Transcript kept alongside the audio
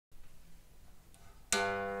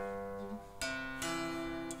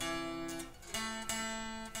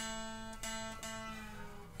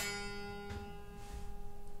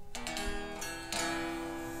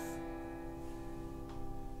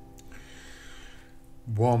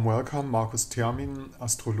Warm welcome, Markus Termin,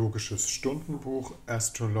 Astrologisches Stundenbuch,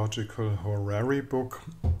 Astrological Horary Book.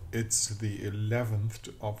 It's the 11th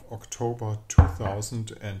of October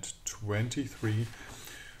 2023.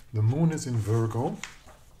 The moon is in Virgo.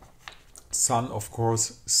 Sun, of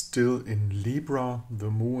course, still in Libra.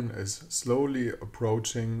 The moon is slowly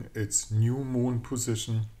approaching its new moon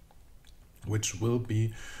position, which will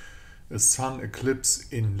be a sun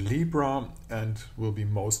eclipse in Libra and will be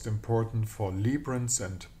most important for Librans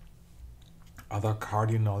and other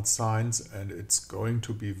cardinal signs, and it's going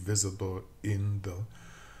to be visible in the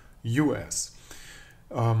US.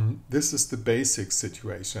 This is the basic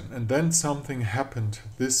situation. And then something happened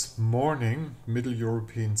this morning, Middle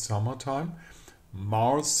European summertime.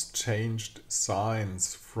 Mars changed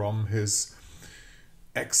signs from his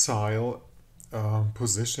exile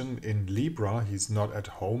position in Libra. He's not at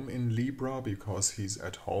home in Libra because he's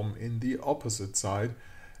at home in the opposite side,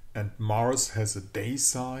 and Mars has a day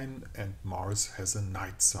sign and Mars has a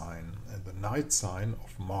night sign, and the night sign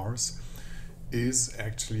of Mars is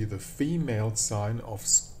actually the female sign of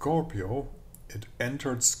Scorpio. It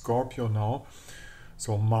entered Scorpio now,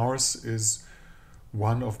 so Mars is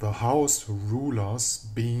one of the house rulers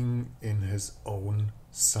being in his own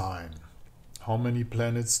sign. How many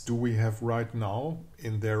planets do we have right now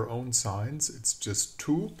in their own signs? It's just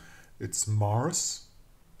two. It's Mars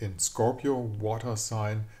in Scorpio, water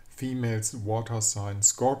sign, female's water sign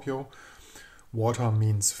Scorpio. Water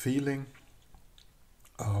means feeling.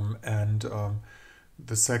 The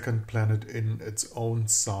second planet in its own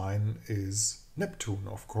sign is Neptune,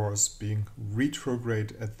 of course, being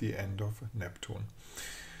retrograde at the end of Neptune.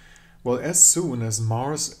 Well, as soon as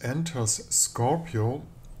Mars enters Scorpio,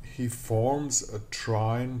 he forms a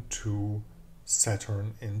trine to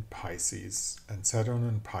Saturn in Pisces, and Saturn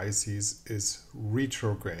in Pisces is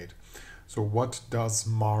retrograde. So what does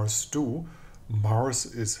Mars do? Mars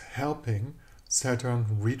is helping Saturn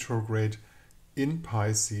retrograde in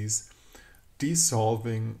Pisces,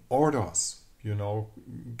 dissolving orders,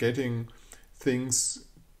 getting things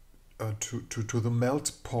to the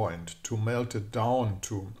melt point, to melt it down,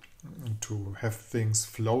 to have things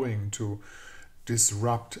flowing, to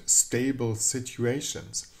disrupt stable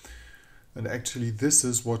situations. And actually this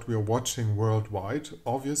is what we are watching worldwide,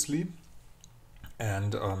 obviously.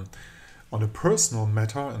 And on a personal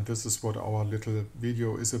matter, and this is what our little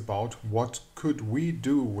video is about, what could we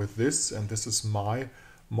do with this? And this is my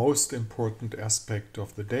most important aspect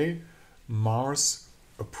of the day. Mars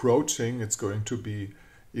approaching, it's going to be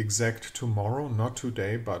exact tomorrow, not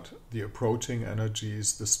today, but the approaching energy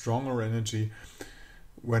is the stronger energy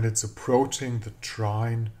when it's approaching the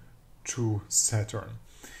trine to Saturn.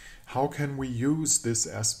 How can we use this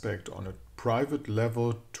aspect on a private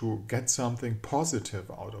level to get something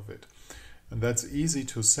positive out of it? And that's easy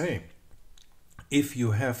to say. If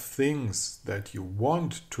you have things that you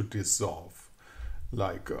want to dissolve,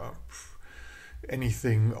 like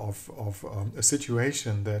anything of a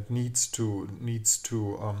situation that needs to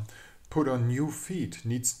put on new feet,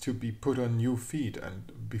 needs to be put on new feet,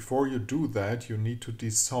 and before you do that you need to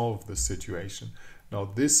dissolve the situation. Now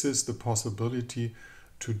this is the possibility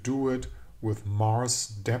to do it with Mars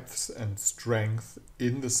depth and strength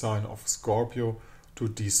in the sign of Scorpio, to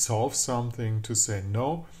dissolve something, to say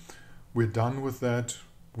no, we're done with that,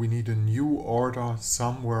 we need a new order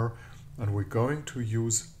somewhere, and we're going to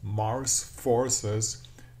use Mars forces,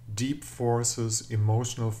 deep forces,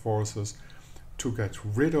 emotional forces, to get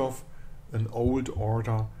rid of an old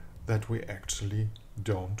order that we actually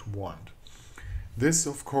don't want. This,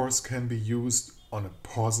 of course, can be used on a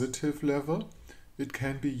positive level. It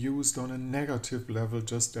can be used on a negative level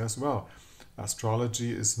just as well.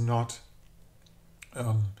 Astrology is not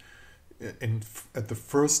at the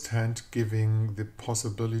first hand giving the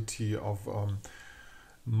possibility of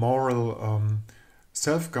moral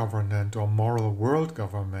self-government or moral world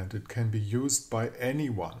government. It can be used by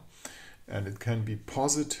anyone. And it can be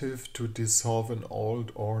positive to dissolve an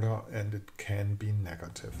old order, and it can be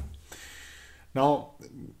negative. Now,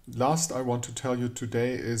 last I want to tell you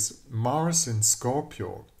today is Mars in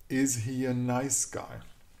Scorpio. Is he a nice guy?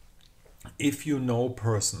 If you know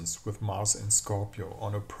persons with Mars in Scorpio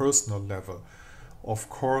on a personal level, of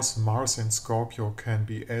course Mars in Scorpio can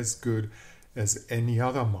be as good as any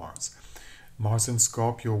other Mars. Mars in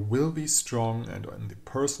Scorpio will be strong, and on the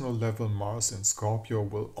personal level Mars in Scorpio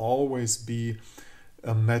will always be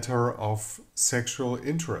a matter of sexual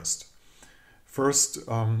interest. First,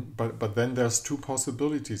 but then there's two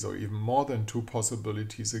possibilities, or even more than two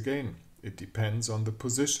possibilities again. It depends on the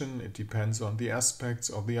position, it depends on the aspects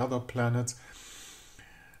of the other planets.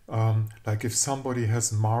 Like if somebody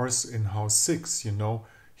has Mars in house 6,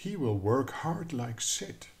 he will work hard like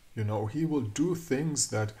shit. You know, he will do things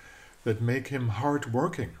that make him hard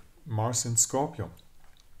working. Mars in Scorpio.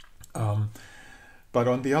 But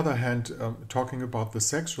on the other hand, talking about the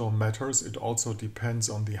sexual matters, it also depends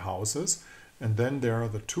on the houses. And then there are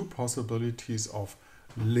the two possibilities of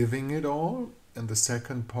living it all. And the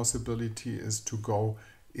second possibility is to go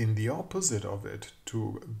in the opposite of it,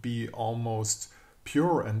 to be almost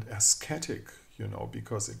pure and ascetic, you know,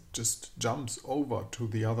 because it just jumps over to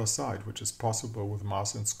the other side, which is possible with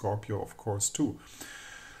Mars in Scorpio, of course, too.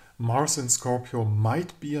 Mars in Scorpio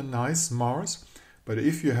might be a nice Mars, but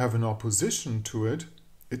if you have an opposition to it,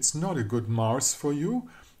 it's not a good Mars for you.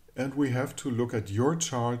 And we have to look at your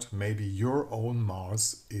chart. Maybe your own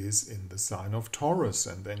Mars is in the sign of Taurus,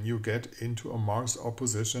 and then you get into a Mars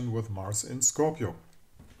opposition with Mars in Scorpio.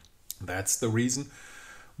 That's the reason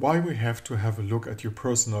why we have to have a look at your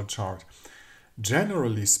personal chart.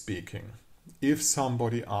 Generally speaking, if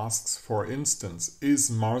somebody asks, for instance,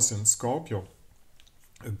 is Mars in Scorpio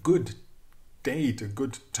a good date, a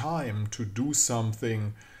good time to do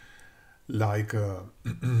something like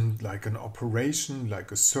like an operation,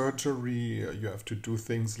 like a surgery, you have to do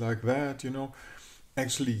things like that, you know.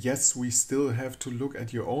 Actually, yes, we still have to look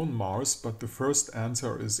at your own Mars, but the first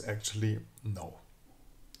answer is actually no.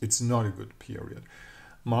 It's not a good period.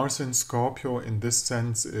 Mars in Scorpio in this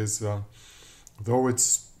sense is, though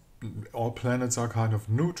it's all planets are kind of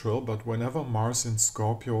neutral, but whenever Mars in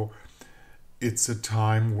Scorpio, it's a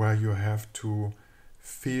time where you have to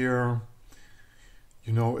fear,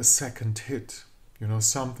 you know, a second hit, you know,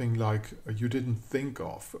 something like you didn't think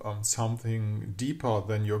of, something deeper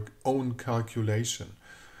than your own calculation.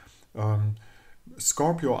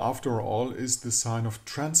 Scorpio, after all, is the sign of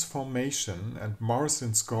transformation, and Mars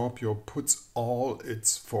in Scorpio puts all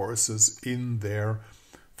its forces in there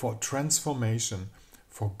for transformation,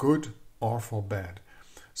 for good or for bad.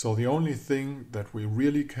 So the only thing that we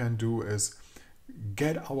really can do is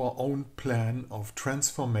get our own plan of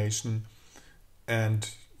transformation and,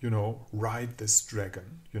 you know, ride this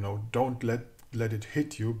dragon. You know, don't let it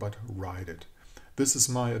hit you, but ride it. This is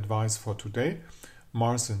my advice for today.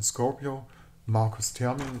 Mars in Scorpio. Markus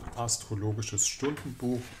Termin, Astrologisches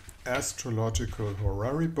Stundenbuch, Astrological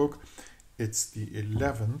Horary Book. It's the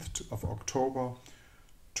 11th of October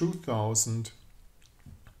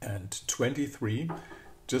 2023.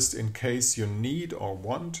 Just in case you need or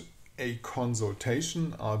want a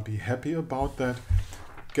consultation, I'll be happy about that.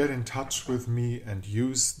 Get in touch with me and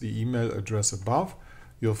use the email address above.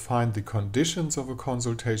 You'll find the conditions of a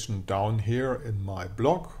consultation down here in my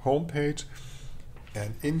blog homepage.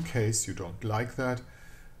 And in case you don't like that,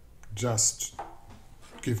 just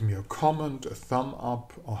give me a comment, a thumb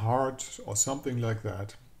up, a heart, or something like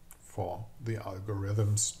that for the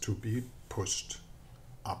algorithms to be pushed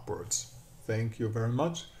upwards. Thank you very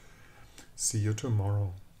much. See you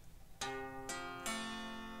tomorrow.